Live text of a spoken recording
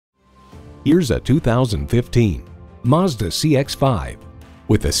Here's a 2015 Mazda CX-5.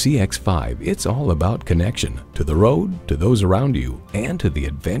 With the CX-5, it's all about connection to the road, to those around you, and to the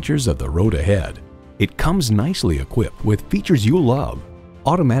adventures of the road ahead. It comes nicely equipped with features you love: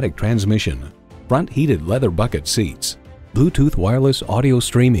 automatic transmission, front heated leather bucket seats, Bluetooth wireless audio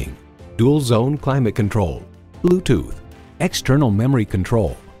streaming, dual zone climate control, Bluetooth, external memory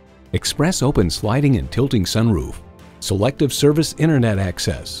control, express open sliding and tilting sunroof, selective service internet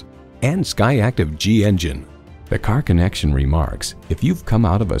access, and SKYACTIV-G engine. The Car Connection remarks, if you've come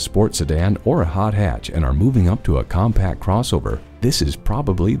out of a sports sedan or a hot hatch and are moving up to a compact crossover, this is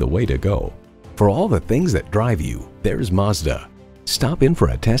probably the way to go. For all the things that drive you, there's Mazda. Stop in for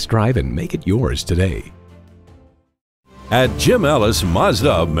a test drive and make it yours today. At Jim Ellis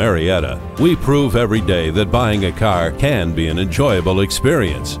Mazda of Marietta, we prove every day that buying a car can be an enjoyable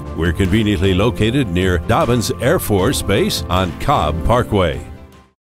experience. We're conveniently located near Dobbins Air Force Base on Cobb Parkway.